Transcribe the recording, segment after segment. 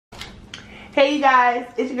Hey you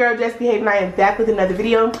guys, it's your girl Jess Behave and I am back with another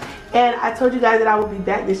video. And I told you guys that I will be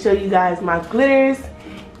back to show you guys my glitters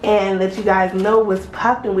and let you guys know what's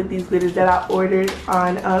popping with these glitters that I ordered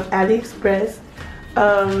on AliExpress.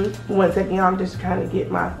 One second, y'all, I'm just trying to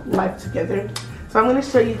get my life together. So I'm going to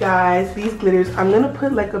show you guys these glitters. I'm going to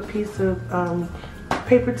put like a piece of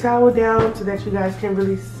paper towel down so that you guys can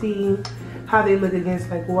really see how they look against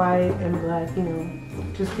like white and black, you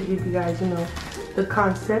know, just to give you guys, you know, the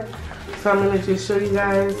concept. So I'm going to just show you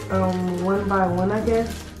guys one by one, I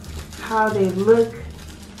guess, how they look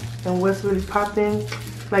and what's really popping.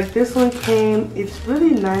 Like this one came, it's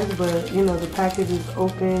really nice, but you know, the package is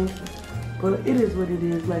open, but it is what it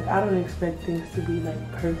is. Like I don't expect things to be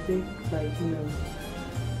like perfect, like, you know,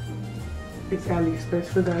 it's AliExpress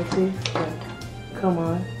for God's sake, like come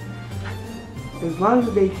on. As long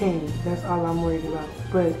as they came, that's all I'm worried about.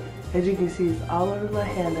 But as you can see, it's all over my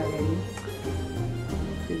hand already.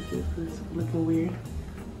 This is looking weird.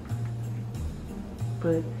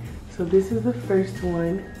 But so this is the first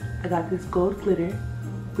one. I got this gold glitter,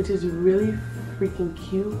 which is really freaking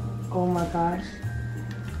cute. Oh my gosh,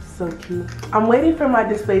 so cute. I'm waiting for my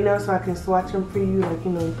display now so I can swatch them for you, like,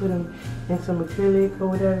 you know, put them in some acrylic or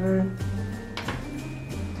whatever.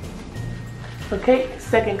 Okay,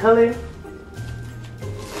 second color.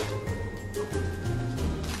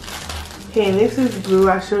 Okay, and this is blue.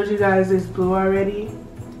 I showed you guys this blue already.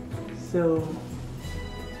 So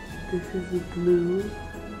this is the blue.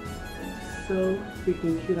 So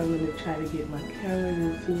freaking cute. I'm gonna try to get my camera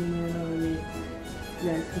to zoom in on it. You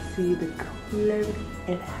guys can see the clarity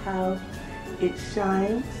and how it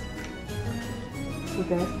shines. So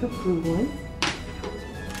that's the blue one.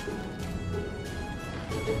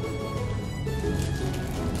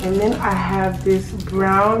 And then I have this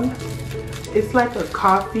brown. It's like a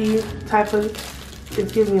coffee type of,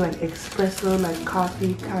 it gives me like espresso, like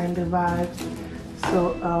coffee kind of vibe.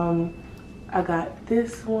 So I got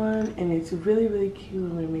this one and it's really, really cute.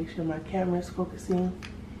 I'm gonna make sure my camera is focusing.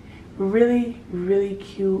 Really, really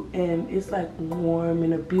cute, and it's like warm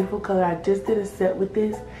and a beautiful color. I just did a set with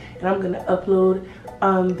this and I'm gonna upload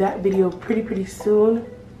that video pretty soon.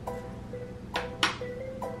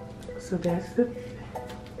 So that's the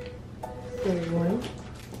third one.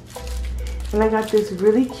 And I got this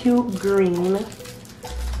really cute green.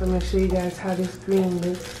 So I'm gonna show you guys how this green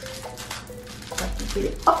looks. I have to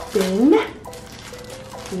get it open.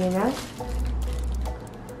 You know?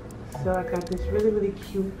 So I got this really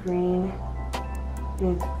cute green.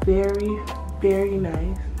 And it's very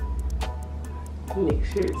nice. Make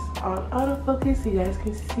sure it's on autofocus so you guys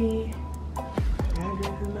can see. The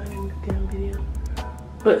address is not in the damn video.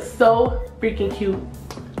 But so freaking cute.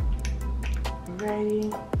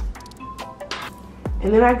 Alrighty.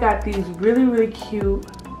 And then I got these really cute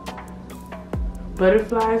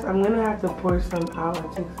butterflies. I'm gonna have to pour some out.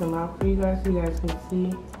 I took some out for you guys so you guys can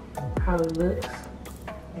see how it looks.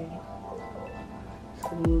 Okay.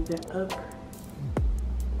 So move that up.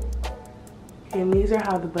 Okay, and these are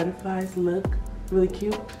how the butterflies look. Really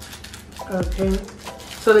cute. Okay.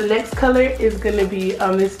 So the next color is gonna be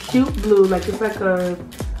this cute blue. Like it's like a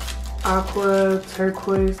aqua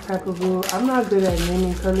turquoise type of blue. I'm not good at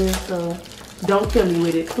naming colors, so don't kill me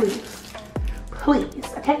with it, please. Please,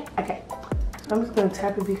 okay? Okay. So I'm just gonna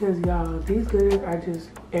tap it because y'all, these glitters are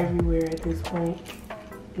just everywhere at this point.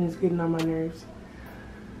 And it's getting on my nerves.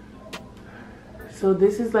 So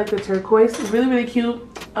this is like the turquoise, really cute.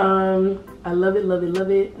 I love it. I'm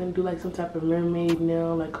gonna do like some type of mermaid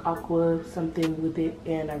nail, like aqua something with it,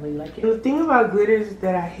 and I really like it. And the thing about glitters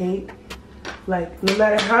that I hate, like no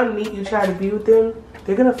matter how neat you try to be with them,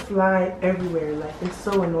 they're gonna fly everywhere. Like it's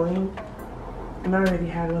so annoying. And I already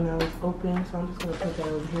had one that was open, so I'm just gonna put that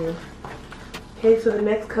over here. Okay, so the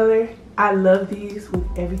next color, I love these with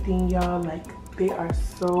everything, y'all. Like they are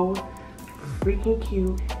so freaking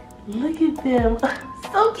cute. Look at them,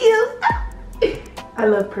 so cute. I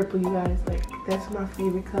love purple, you guys. Like that's my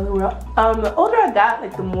favorite color. Well, the older I got,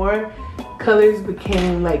 like the more colors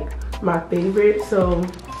became like my favorite. So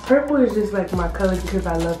purple is just like my color because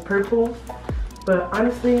I love purple. But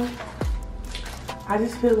honestly, I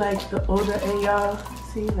just feel like the older, and y'all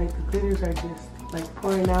see, like the glitters are just like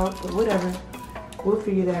pouring out, but whatever. We'll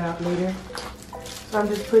figure that out later. So I'm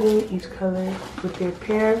just putting each color with their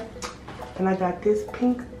pair. And I got this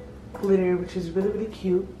pink glitter, which is really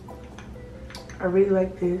cute. I really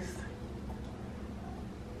like this.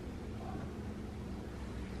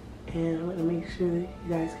 And I'm gonna make sure that you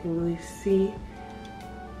guys can really see.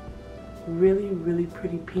 Really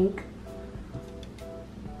pretty pink.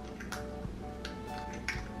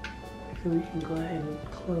 So we can go ahead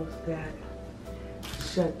and close that,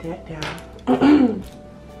 shut that down.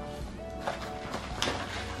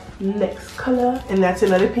 next color, and that's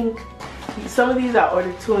another pink. Some of these I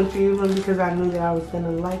ordered 2 and 3 of them because I knew that I was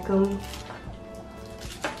gonna like them.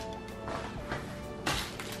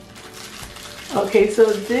 Okay, so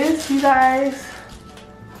this, you guys,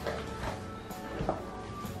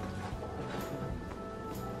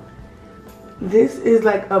 this is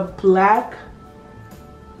like a black,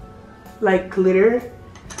 like glitter.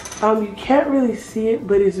 You can't really see it,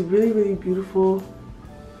 but it's really, really beautiful.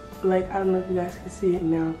 Like, I don't know if you guys can see it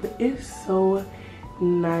now, but it's so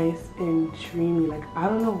nice and dreamy. Like, I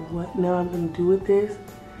don't know what now I'm gonna do with this.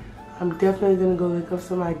 I'm definitely gonna go look up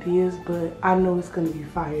some ideas, but I know it's gonna be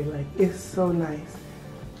fire. Like, it's so nice.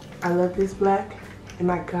 I love this black,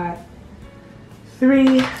 and I got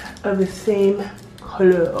 3 of the same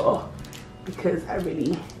color because I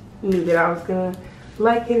really knew that I was gonna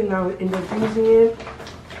like it and I would end up using it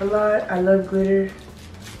a lot. I love glitter.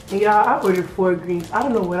 And y'all, I ordered 4 greens. I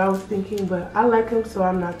don't know what I was thinking, but I like them, so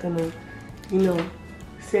I'm not gonna, you know,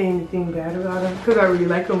 say anything bad about them because I really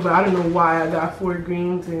like them, but I don't know why I got 4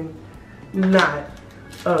 greens and not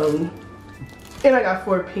and I got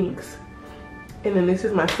 4 pinks. And then this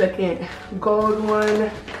is my second gold one,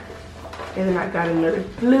 and then I got another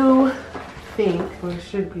blue, I think, or it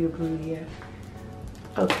should be a blue, yeah.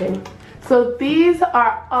 Okay, so these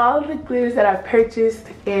are all the glitters that I purchased,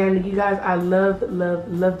 and you guys, I love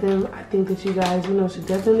them. I think that you guys, you know, should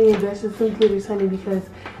definitely invest in some glitters, honey, because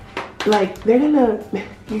like you're gonna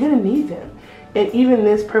need them. And even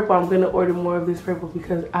this purple, I'm gonna order more of this purple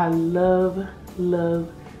because I love.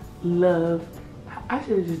 I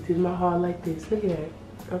should have just did my haul like this. Look at that,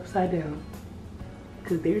 upside down,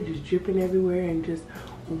 because they're just dripping everywhere and just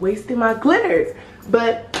wasting my glitters.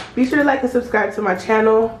 But be sure to like and subscribe to my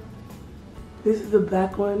channel. This is the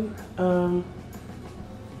black one.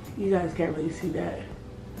 You guys can't really see that.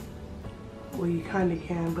 Well, you kind of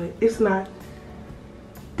can, but it's not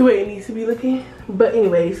the way it needs to be looking. But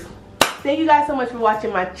anyways, thank you guys so much for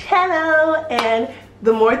watching my channel, and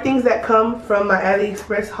the more things that come from my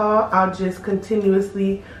AliExpress haul, I'll just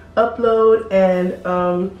continuously upload and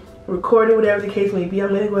record it, whatever the case may be. I'm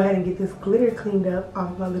gonna go ahead and get this glitter cleaned up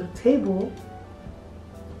off my little table,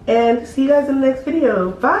 and see you guys in the next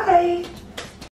video. Bye.